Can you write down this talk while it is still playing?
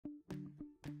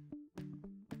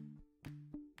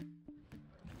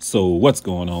So what's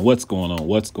going on? What's going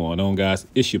on, guys?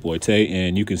 It's your boy Tay,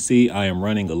 and you can see I am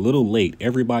running a little late.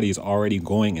 Everybody is already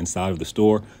going inside of the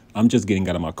store. I'm just getting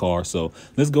out of my car. So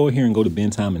let's go here and go to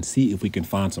bin time and see if we can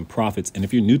find some profits. And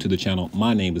if you're new to the channel,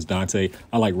 my name is Dante.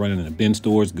 I like running in the bin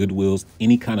stores, Goodwills,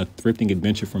 any kind of thrifting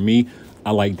adventure for me.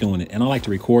 I like doing it, and I like to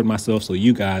record myself so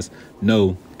you guys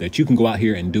know that you can go out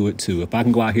here and do it too. If I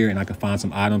can go out here and I can find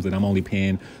some items that I'm only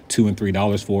paying $2 and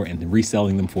 $3 for and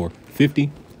reselling them for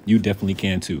 $50, you definitely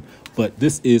can too. But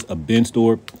this is a bin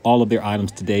store. All of their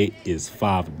items today is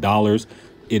 $5.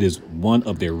 It is one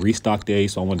of their restock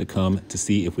days, so I wanted to come to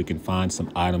see if we can find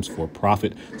some items for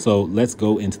profit. So let's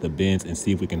go into the bins and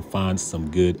see if we can find some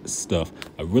good stuff.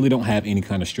 I really don't have any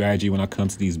kind of strategy when I come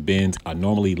to these bins. I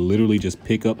normally literally just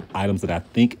pick up items that I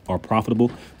think are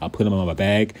profitable. I put them in my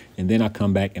bag, and then I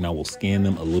come back and I will scan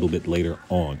them a little bit later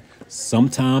on.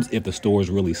 Sometimes if the store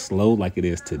is really slow like it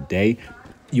is today,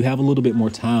 you have a little bit more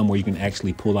time where you can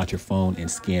actually pull out your phone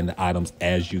and scan the items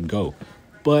as you go.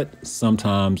 But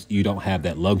sometimes you don't have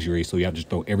that luxury, so you have to just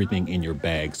throw everything in your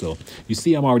bag. So you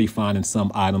see I'm already finding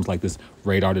some items like this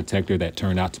radar detector that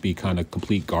turned out to be kind of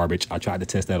complete garbage. I tried to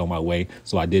test that on my way,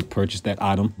 so I did purchase that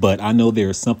item. But I know there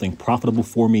is something profitable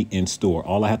for me in store.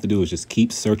 All I have to do is just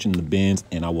keep searching the bins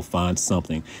and I will find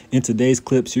something. In today's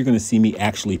clips, you're going to see me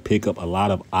actually pick up a lot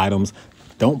of items.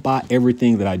 Don't buy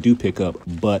everything that I do pick up,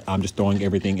 but I'm just throwing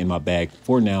everything in my bag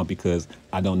for now because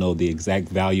I don't know the exact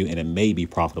value and it may be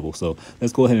profitable. So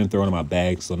let's go ahead and throw it in my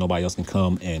bag so nobody else can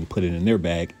come and put it in their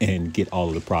bag and get all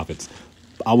of the profits.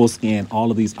 I will scan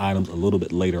all of these items a little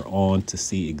bit later on to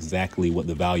see exactly what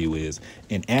the value is.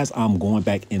 And as I'm going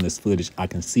back in this footage, I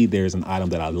can see there's an item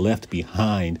that I left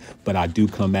behind, but I do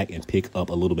come back and pick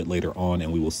up a little bit later on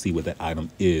and we will see what that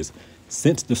item is.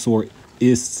 Since the store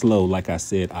is slow, like I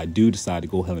said, I do decide to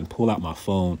go ahead and pull out my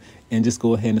phone and just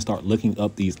go ahead and start looking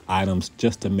up these items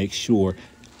just to make sure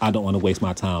I don't want to waste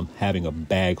my time having a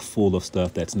bag full of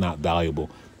stuff that's not valuable.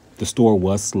 The store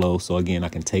was slow, so again, I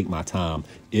can take my time.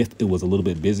 If it was a little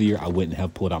bit busier, I wouldn't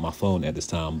have pulled out my phone at this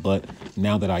time, but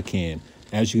now that I can.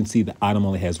 As you can see, the item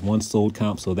only has one sold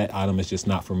comp, so that item is just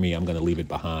not for me. I'm going to leave it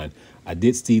behind. I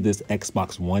did see this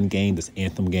Xbox One game, this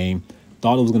Anthem game.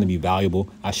 Thought it was going to be valuable.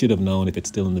 I should have known if it's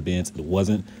still in the bins. It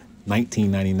wasn't.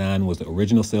 $19.99 was the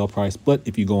original sale price, but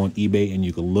if you go on eBay and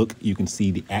you can look, you can see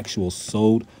the actual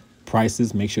sold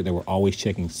prices. Make sure that we're always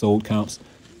checking sold comps.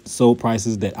 Sold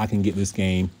prices that I can get this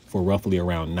game for roughly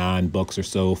around $9 or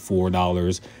so,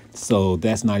 $4. So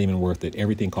that's not even worth it.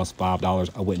 Everything costs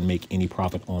 $5. I wouldn't make any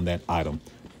profit on that item.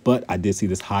 But I did see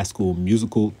this High School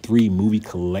Musical 3 movie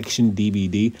collection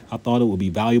DVD. I thought it would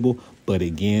be valuable, but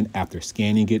again, after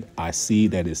scanning it, I see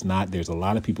that it's not. There's a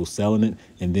lot of people selling it.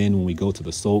 And then when we go to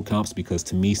the sold comps, because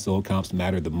to me, sold comps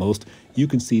matter the most, you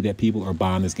can see that people are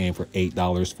buying this game for $8,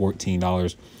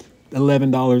 $14,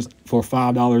 $11. For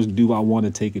 $5, do I want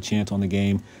to take a chance on the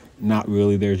game? Not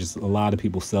really. There's just a lot of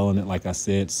people selling it, like I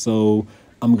said, so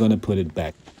I'm going to put it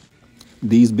back.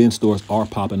 These bin stores are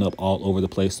popping up all over the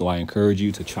place, so I encourage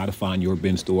you to try to find your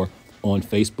bin store on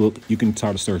Facebook. You can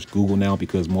try to search Google now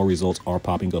because more results are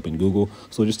popping up in Google.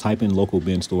 So just type in local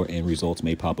bin store and results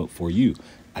may pop up for you.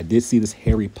 I did see this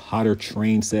Harry Potter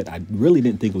train set. I really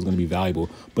didn't think it was going to be valuable,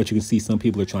 but you can see some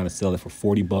people are trying to sell it for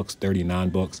 $40,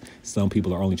 $39. Some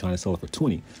people are only trying to sell it for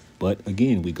 $20. But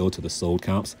again, we go to the sold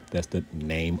comps. That's the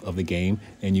name of the game.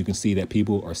 And you can see that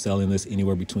people are selling this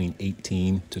anywhere between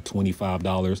 $18 to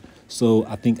 $25. So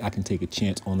I think I can take a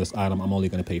chance on this item. I'm only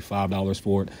going to pay $5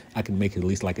 for it. I can make at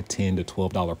least like a $10 to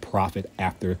 $12 profit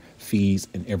after fees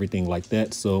and everything like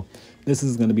that. So this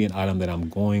is going to be an item that I'm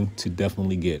going to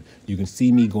definitely get. You can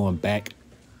see me going back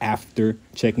after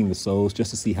checking the solds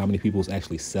just to see how many people is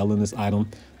actually selling this item.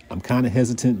 I'm kind of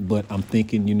hesitant, but I'm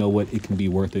thinking, you know what, it can be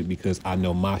worth it because I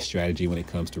know my strategy when it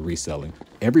comes to reselling.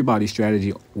 Everybody's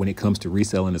strategy when it comes to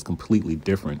reselling is completely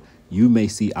different. You may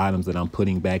see items that I'm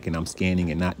putting back and I'm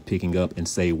scanning and not picking up and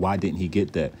say, why didn't he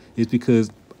get that? It's because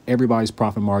everybody's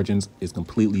profit margins is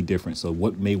completely different. So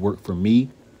what may work for me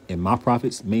and my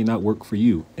profits may not work for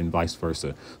you and vice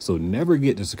versa. So never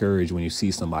get discouraged when you see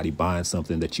somebody buying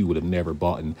something that you would have never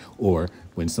bought, or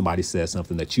when somebody says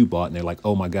something that you bought and they're like,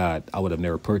 oh my God, I would have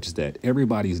never purchased that.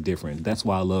 Everybody's different. That's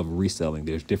why I love reselling.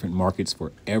 There's different markets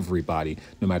for everybody.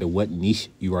 No matter what niche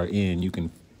you are in, you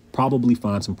can probably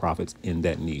find some profits in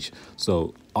that niche.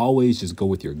 So always just go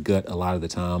with your gut a lot of the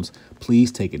times.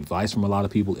 Please take advice from a lot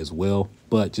of people as well,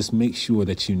 but just make sure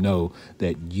that you know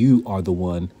that you are the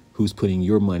one who's putting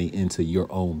your money into your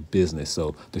own business.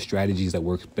 So the strategies that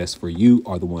work best for you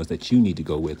are the ones that you need to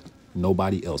go with,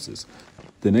 nobody else's.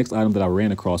 The next item that I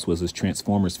ran across was this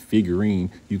Transformers figurine.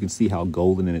 You can see how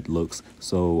golden it looks.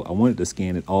 So I wanted to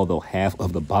scan it, although half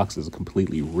of the box is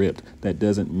completely ripped. That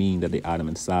doesn't mean that the item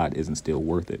inside isn't still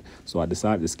worth it. So I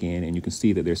decided to scan, and you can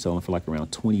see that they're selling for like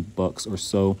around 20 bucks or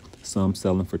so. Some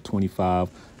selling for 25.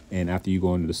 And after you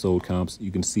go into the sold comps,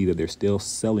 you can see that they're still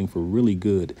selling for really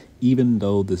good. Even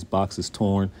though this box is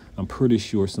torn, I'm pretty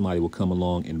sure somebody will come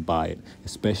along and buy it,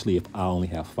 especially if I only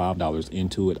have $5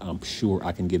 into it. I'm sure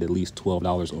I can get at least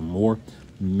 $12 or more,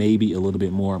 maybe a little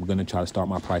bit more. I'm gonna try to start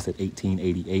my price at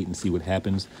 $18.88 and see what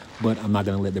happens, but I'm not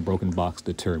gonna let the broken box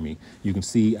deter me. You can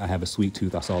see I have a sweet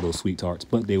tooth. I saw those sweet tarts,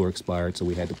 but they were expired, so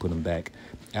we had to put them back.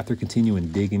 After continuing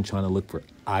digging, trying to look for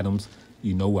items,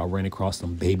 you know, I ran across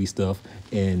some baby stuff,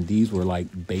 and these were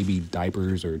like baby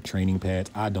diapers or training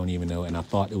pads. I don't even know. And I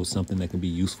thought it was something that can be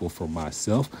useful for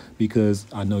myself, because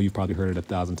I know you've probably heard it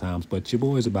 1,000 times, but your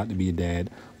boy is about to be a dad.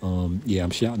 Yeah,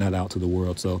 I'm shouting that out to the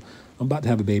world. So I'm about to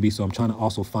have a baby. So I'm trying to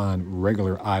also find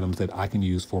regular items that I can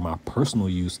use for my personal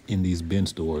use in these bin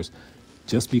stores.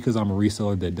 Just because I'm a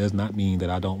reseller, that does not mean that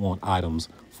I don't want items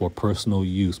for personal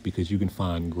use, because you can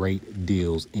find great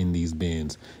deals in these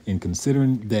bins. And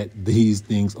considering that these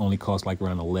things only cost like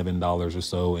around $11 or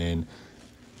so, and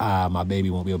my baby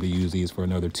won't be able to use these for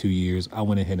another 2 years, I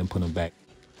went ahead and put them back.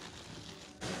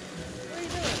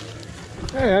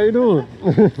 Hey, how you doing?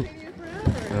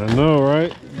 I know,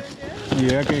 right?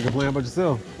 Yeah, I can't complain about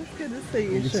yourself. It's good to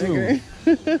see you, sugar.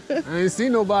 I ain't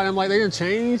seen nobody. I'm like, they didn't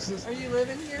change. Are you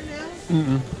living here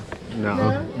now?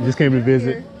 No, just came to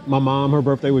visit. My mom, her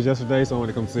birthday was yesterday, so I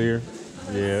wanted to come see her.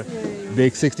 Yeah.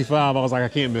 Big 65. I was like, I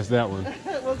can't miss that one.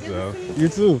 Well, good to see you. You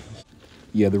too.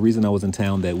 Yeah, the reason I was in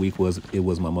town that week was it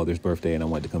was my mother's birthday, and I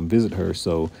wanted to come visit her.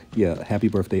 So yeah, happy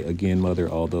birthday again, Mother,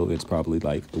 although it's probably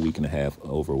like a week and a half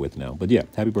over with now. But yeah,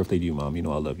 happy birthday to you, Mom. You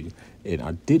know I love you. And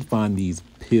I did find these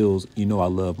pills. You know I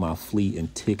love my flea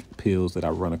and tick pills that I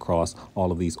run across,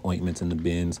 all of these ointments in the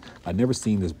bins. I'd never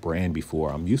seen this brand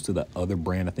before. I'm used to the other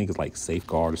brand. I think it's like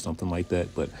Safeguard or something like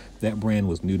that. But that brand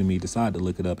was new to me. Decided to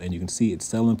look it up, and you can see it's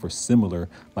selling for similar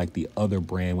like the other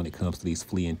brand when it comes to these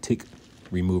flea and tick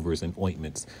removers and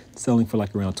ointments, selling for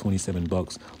like around 27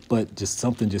 bucks. But just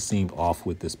something just seemed off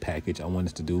with this package. I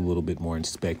wanted to do a little bit more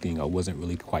inspecting. I wasn't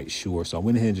really quite sure, so I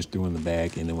went ahead and just threw in the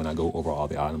bag, and then when I go over all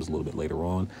the items a little bit later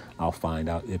on, I'll find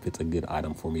out if it's a good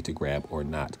item for me to grab or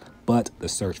not. But the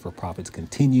search for profits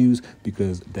continues,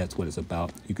 because that's what it's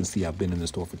about. You can see I've been in the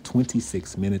store for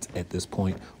 26 minutes at this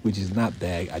point, which is not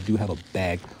bad. I do have a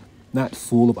bag not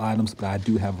full of items, but I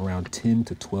do have around 10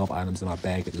 to 12 items in my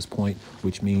bag at this point,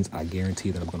 which means I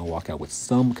guarantee that I'm going to walk out with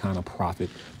some kind of profit,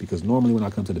 because normally when I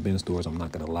come to the bin stores, I'm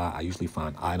not going to lie, I usually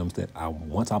find items that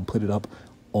once I put it up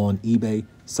on eBay,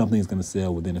 something's going to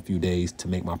sell within a few days to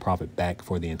make my profit back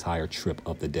for the entire trip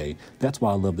of the day. That's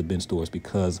why I love the bin stores,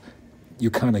 because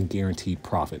you're kind of guaranteed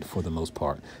profit for the most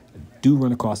part. I do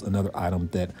run across another item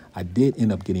that I did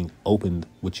end up getting opened,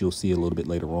 which you'll see a little bit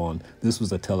later on. This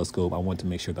was a telescope. I wanted to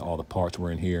make sure that all the parts were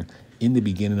in here. In the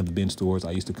beginning of the bin stores, I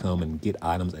used to come and get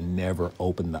items and never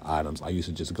open the items. I used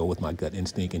to just go with my gut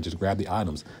instinct and just grab the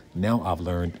items. Now I've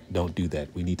learned, don't do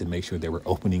that. We need to make sure that we're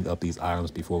opening up these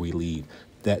items before we leave.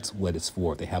 That's what it's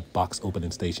for. They have box opening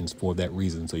stations for that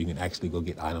reason, so you can actually go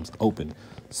get items opened.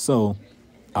 So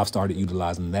I've started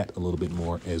utilizing that a little bit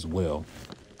more as well.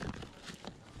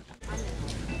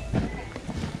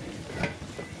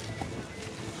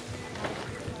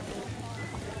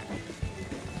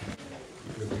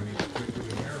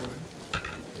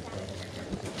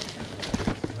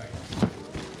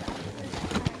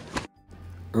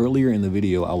 Earlier in the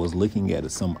video, I was looking at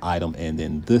some item, and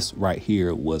then this right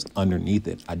here was underneath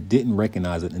it. I didn't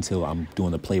recognize it until I'm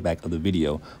doing the playback of the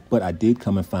video, but I did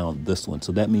come and found this one.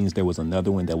 So that means there was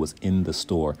another one that was in the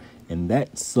store, and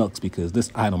that sucks because this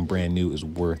item brand new is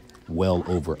worth well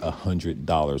over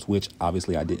 $100, which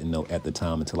obviously I didn't know at the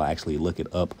time until I actually look it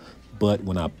up. But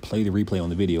when I play the replay on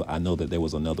the video, I know that there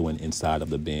was another one inside of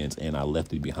the bins and I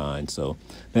left it behind. So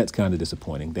that's kind of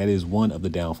disappointing. That is one of the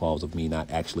downfalls of me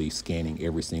not actually scanning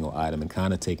every single item and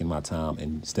kind of taking my time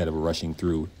instead of rushing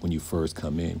through when you first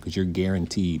come in, because you're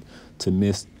guaranteed to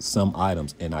miss some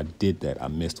items. And I did that. I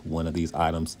missed one of these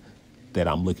items that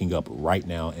I'm looking up right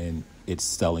now, and it's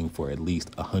selling for at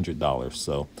least $100.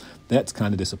 So that's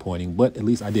kind of disappointing, but at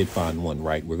least I did find one,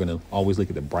 right? We're going to always look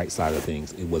at the bright side of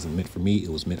things. It wasn't meant for me. It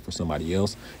was meant for somebody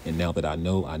else. And now that I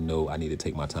know I need to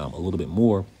take my time a little bit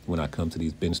more when I come to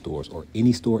these bin stores or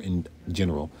any store in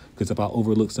general, because if I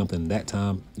overlook something that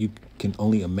time, you can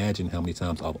only imagine how many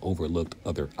times I've overlooked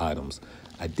other items.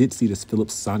 I did see this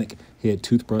Philips Sonic head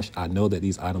toothbrush. I know that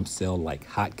these items sell like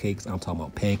hotcakes. I'm talking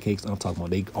about pancakes. I'm talking about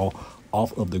they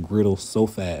off of the griddle so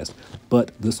fast.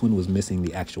 But this one was missing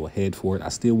the actual head for it. I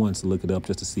still wanted to look it up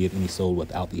just to see if any sold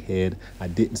without the head. I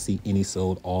didn't see any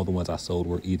sold. All the ones I sold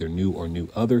were either new or new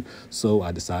other. So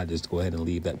I decided just to go ahead and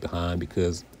leave that behind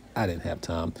because I didn't have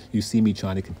time. You see me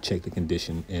trying to check the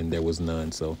condition and there was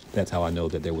none. So that's how I know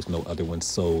that there was no other ones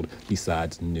sold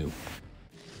besides new.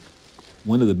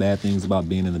 One of the bad things about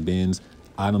being in the bins,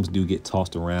 items do get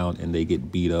tossed around and they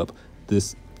get beat up.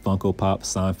 This Funko Pop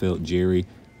Seinfeld Jerry,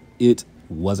 it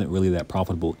wasn't really that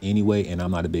profitable anyway, and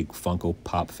I'm not a big Funko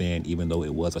Pop fan, even though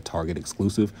it was a Target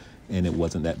exclusive and it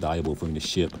wasn't that valuable for me to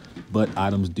ship. But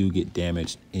items do get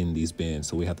damaged in these bins,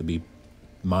 so we have to be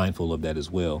mindful of that as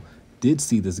well. Did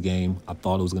see this game. I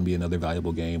thought it was going to be another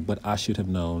valuable game, but I should have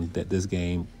known that this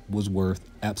game was worth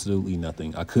absolutely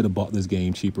nothing. I could have bought this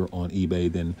game cheaper on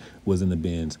eBay than was in the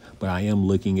bins, but I am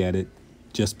looking at it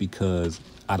just because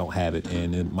I don't have it,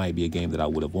 and it might be a game that I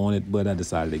would have wanted, but I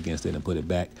decided against it and put it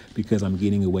back because I'm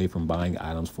getting away from buying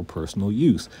items for personal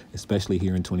use, especially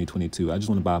here in 2022. I just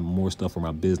want to buy more stuff for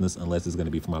my business unless it's going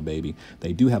to be for my baby.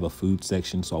 They do have a food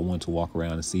section, so I wanted to walk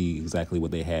around and see exactly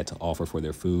what they had to offer for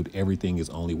their food. Everything is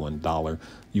only $1.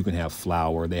 You can have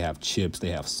flour, they have chips,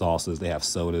 they have sauces, they have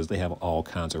sodas, they have all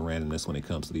kinds of randomness when it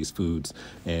comes to these foods,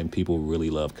 and people really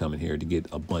love coming here to get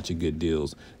a bunch of good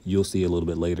deals. You'll see a little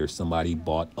bit later, somebody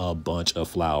bought a bunch of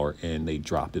flour and they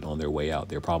dropped it on their way out.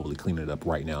 They're probably cleaning it up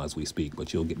right now as we speak,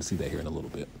 but you'll get to see that here in a little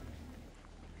bit.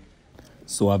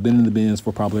 So I've been in the bins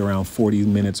for probably around 40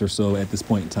 minutes or so at this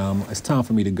point in time. It's time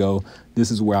for me to go.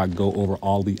 This is where I go over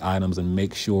all the items and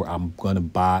make sure I'm going to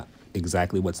buy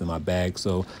exactly what's in my bag.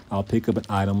 So I'll pick up an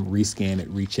item, rescan it,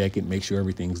 recheck it, make sure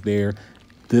everything's there.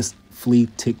 This flea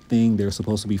tick thing, there's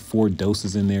supposed to be 4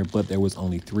 doses in there, but there was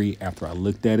only 3 after I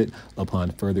looked at it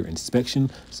upon further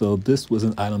inspection. So this was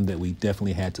an item that we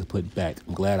definitely had to put back.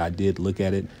 I'm glad I did look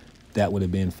at it. That would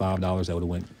have been $5 that would have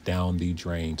went down the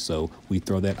drain. So we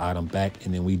throw that item back,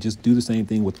 and then we just do the same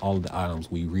thing with all of the items.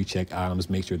 We recheck items,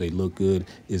 make sure they look good.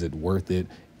 Is it worth it?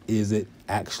 Is it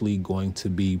actually going to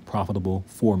be profitable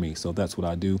for me? So that's what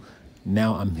I do.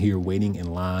 Now I'm here waiting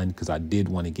in line because I did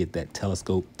want to get that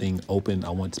telescope thing open.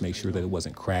 I wanted to make sure that it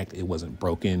wasn't cracked, it wasn't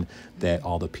broken, that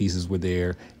all the pieces were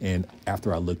there. And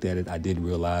after I looked at it, I did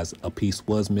realize a piece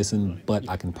was missing, but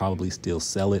I can probably still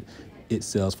sell it. It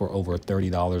sells for over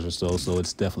 $30 or so, so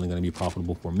it's definitely going to be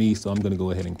profitable for me. So I'm going to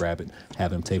go ahead and grab it,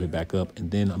 have him tape it back up,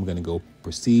 and then I'm going to go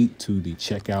proceed to the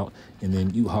checkout. And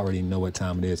then you already know what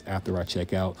time it is. After I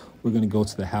check out, we're going to go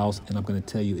to the house, and I'm going to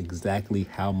tell you exactly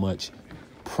how much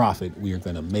profit we are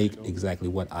going to make, exactly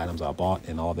what items I bought,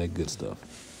 and all that good stuff.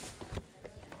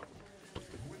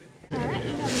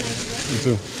 You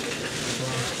too.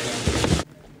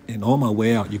 And on my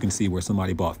way out, you can see where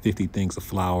somebody bought 50 things of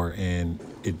flour and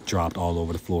it dropped all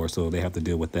over the floor, so they have to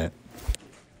deal with that.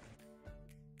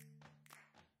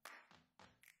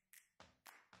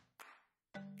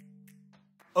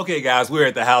 Okay guys, we're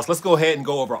at the house. Let's go ahead and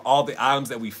go over all the items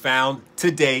that we found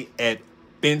today at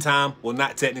bin time. Well,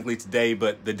 not technically today,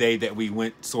 but the day that we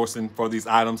went sourcing for these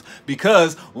items,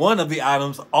 because one of the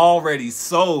items already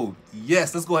sold.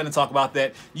 Yes, let's go ahead and talk about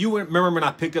that. You remember when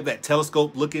I picked up that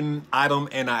telescope looking item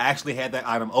and I actually had that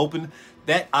item open?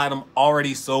 That item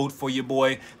already sold for you,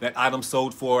 boy. That item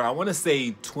sold for, I want to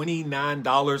say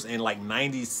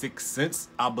 $29.96,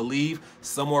 I believe,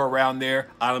 somewhere around there.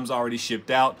 Item's already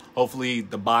shipped out. Hopefully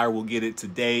the buyer will get it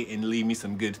today and leave me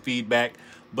some good feedback.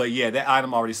 But yeah, that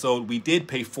item already sold. We did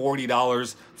pay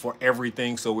 $40 for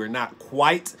everything, so we're not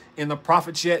quite in the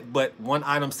profits yet, but one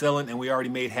item selling and we already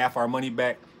made half our money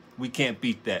back. We can't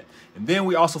beat that. And then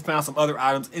we also found some other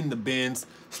items in the bins,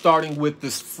 starting with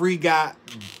this Free Guy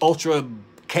Ultra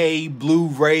K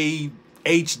Blu-ray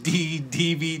HD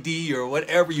DVD or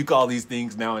whatever you call these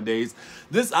things nowadays.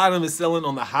 This item is selling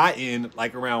on the high end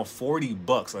like around 40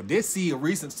 bucks. I did see a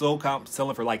recent sold comp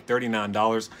selling for like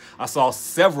 $39. I saw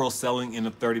several selling in the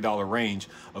 $30 range.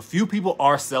 A few people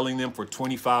are selling them for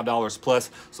 $25 plus,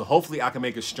 so hopefully I can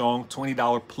make a strong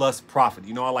 $20 plus profit.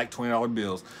 You know I like $20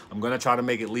 bills. I'm gonna try to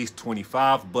make at least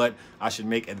 25, but I should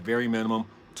make at the very minimum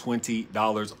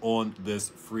 $20 on this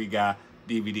Free Guy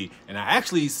DVD. And I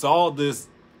actually saw this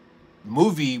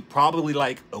movie probably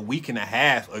like a week and a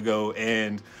half ago,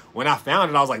 and when I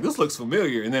found it I was like, this looks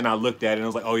familiar, and then I looked at it and I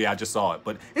was like, oh yeah, I just saw it.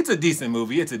 But it's a decent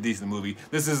movie.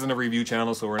 This isn't a review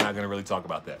channel, so we're not going to really talk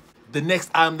about that. The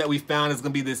next item that we found is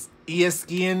going to be this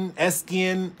Iskian.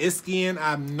 I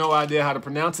have no idea how to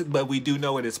pronounce it, but we do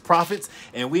know it is profits,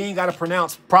 and we ain't got to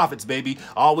pronounce profits, baby.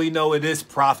 All we know it is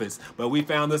profits. But we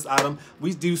found this item.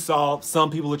 We do saw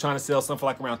some people are trying to sell some for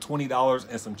like around $20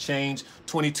 and some change,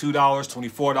 $22,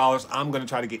 $24. I'm going to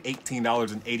try to get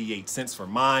 $18.88 for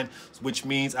mine, which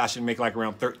means I should make like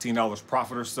around $13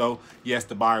 profit or so. Yes,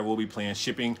 the buyer will be paying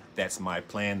shipping. That's my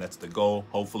plan. That's the goal,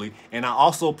 hopefully. And I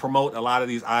also promote a lot of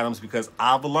these items because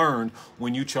I've learned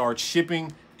when you charge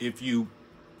shipping, if you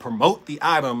promote the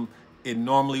item, it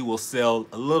normally will sell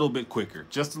a little bit quicker.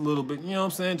 Just a little bit, you know what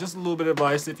I'm saying? Just a little bit of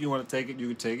advice. If you want to take it, you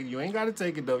can take it. You ain't got to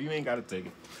take it, though. You ain't got to take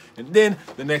it. And then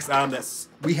the next item that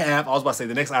we have, I was about to say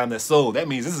the next item that's sold. That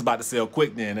means this is about to sell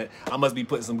quick then. I must be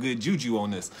putting some good juju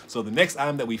on this. So the next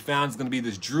item that we found is going to be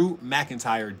this Drew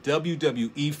McIntyre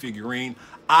WWE figurine.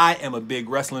 I am a big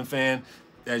wrestling fan,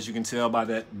 as you can tell by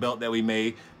that belt that we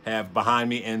may have behind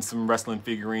me and some wrestling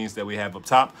figurines that we have up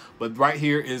top. But right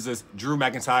here is this Drew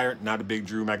McIntyre. Not a big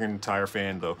Drew McIntyre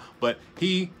fan though, but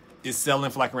he is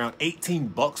selling for like around 18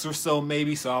 bucks or so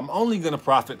maybe. So I'm only gonna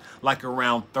profit like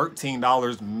around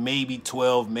 $13, maybe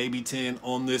 12, maybe 10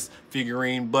 on this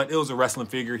figurine. But it was a wrestling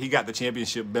figure. He got the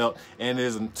championship belt and it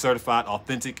is a certified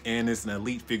authentic and it's an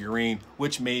elite figurine,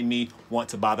 which made me want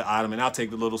to buy the item. And I'll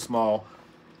take the little small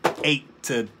 $8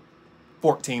 to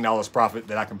 $14 profit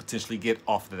that I can potentially get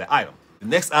off of that item. The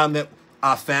next item that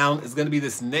I found is going to be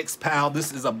this next pal.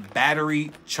 This is a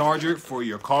battery charger for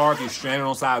your car. If you're stranded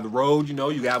on the side of the road, you know,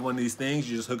 you got one of these things,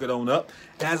 you just hook it on up.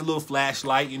 It has a little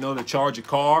flashlight, you know, to charge your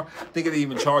car. I think it'll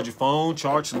even charge your phone,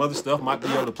 charge some other stuff. Might be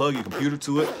able to plug your computer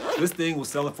to it. This thing was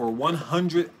selling for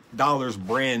 $100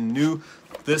 brand new.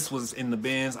 This was in the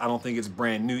bins. I don't think it's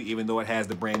brand new, even though it has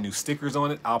the brand new stickers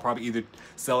on it. I'll probably either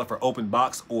sell it for open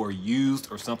box or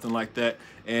used or something like that.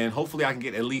 And hopefully I can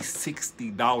get at least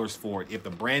 $60 for it. If the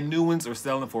brand new ones are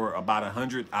selling for about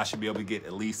 $100, I should be able to get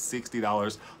at least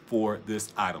 $60 for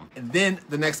this item. And then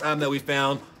the next item that we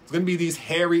found is going to be these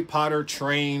Harry Potter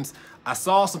trains. I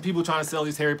saw some people trying to sell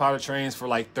these Harry Potter trains for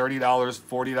like $30,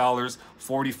 $40,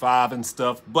 $45 and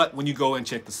stuff. But when you go and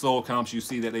check the sold comps, you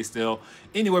see that they sell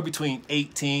anywhere between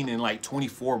 18 and like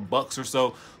 24 bucks or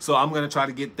so. So I'm going to try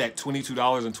to get that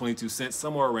 $22.22,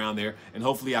 somewhere around there. And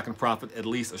hopefully I can profit at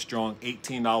least a strong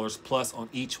 $18 plus on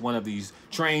each one of these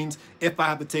trains. If I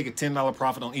have to take a $10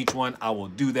 profit on each one, I will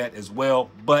do that as well.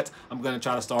 But I'm going to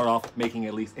try to start off making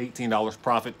at least $18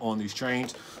 profit on these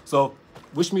trains. So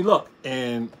wish me luck.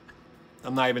 And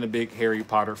I'm not even a big Harry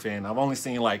Potter fan. I've only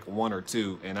seen like one or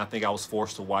two, and I think I was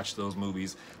forced to watch those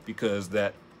movies because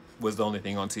that was the only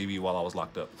thing on TV while I was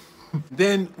locked up.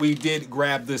 Then we did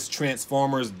grab this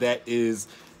Transformers that is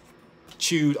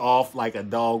chewed off like a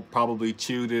dog probably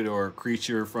chewed it, or a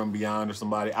creature from beyond or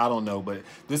somebody. I don't know, but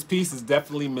this piece is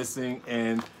definitely missing,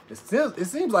 and it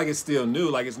seems like it's still new,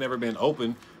 like it's never been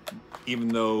opened. Even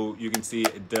though you can see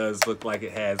it does look like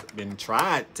it has been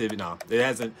tried to, no, it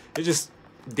hasn't. It just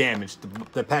damaged.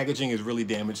 The packaging is really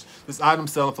damaged. This item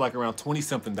selling for like around 20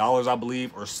 something dollars, I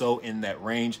believe, or so in that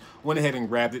range. Went ahead and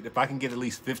grabbed it. If I can get at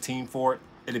least 15 for it,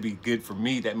 it'd be good for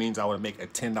me. That means I would make a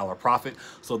 $10 profit.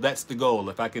 So that's the goal.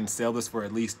 If I can sell this for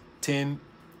at least 10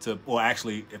 to, well,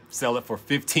 actually sell it for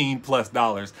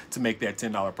 $15+ to make that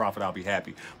 $10 profit, I'll be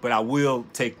happy. But I will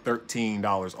take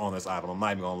 $13 on this item. I'm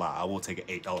not even gonna lie. I will take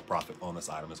an $8 profit on this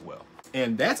item as well.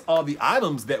 And that's all the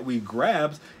items that we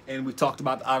grabbed, and we talked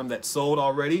about the item that sold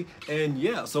already. And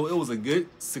yeah, so it was a good,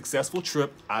 successful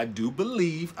trip. I do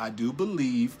believe.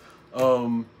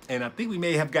 And I think we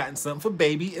may have gotten something for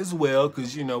baby as well,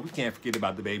 because, you know, we can't forget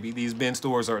about the baby. These bin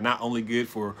stores are not only good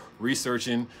for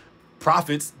researching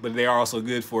profits, but they are also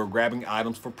good for grabbing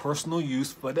items for personal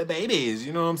use for the babies.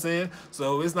 You know what I'm saying?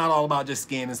 So it's not all about just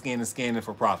scanning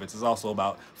for profits. It's also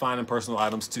about finding personal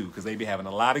items too, because they be having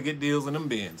a lot of good deals in them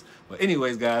bins. But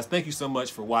anyways, guys, thank you so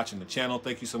much for watching the channel.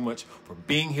 Thank you so much for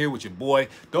being here with your boy.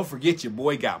 Don't forget, your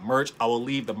boy got merch. I will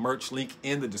leave the merch link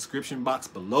in the description box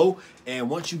below. And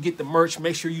once you get the merch,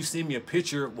 make sure you send me a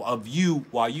picture of you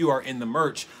while you are in the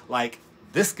merch, like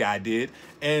this guy did,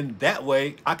 and that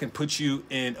way I can put you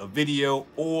in a video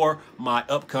or my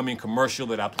upcoming commercial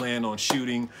that I plan on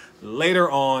shooting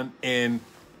later on in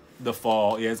the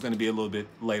fall. Yeah, it's going to be a little bit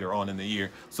later on in the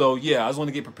year. So yeah, I just want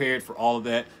to get prepared for all of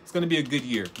that. It's going to be a good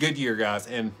year, guys.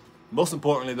 And most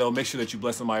importantly though, make sure that you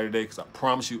bless somebody today, because I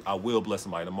promise you I will bless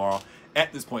somebody tomorrow.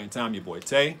 At this point in time, your boy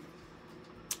Tay,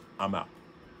 I'm out.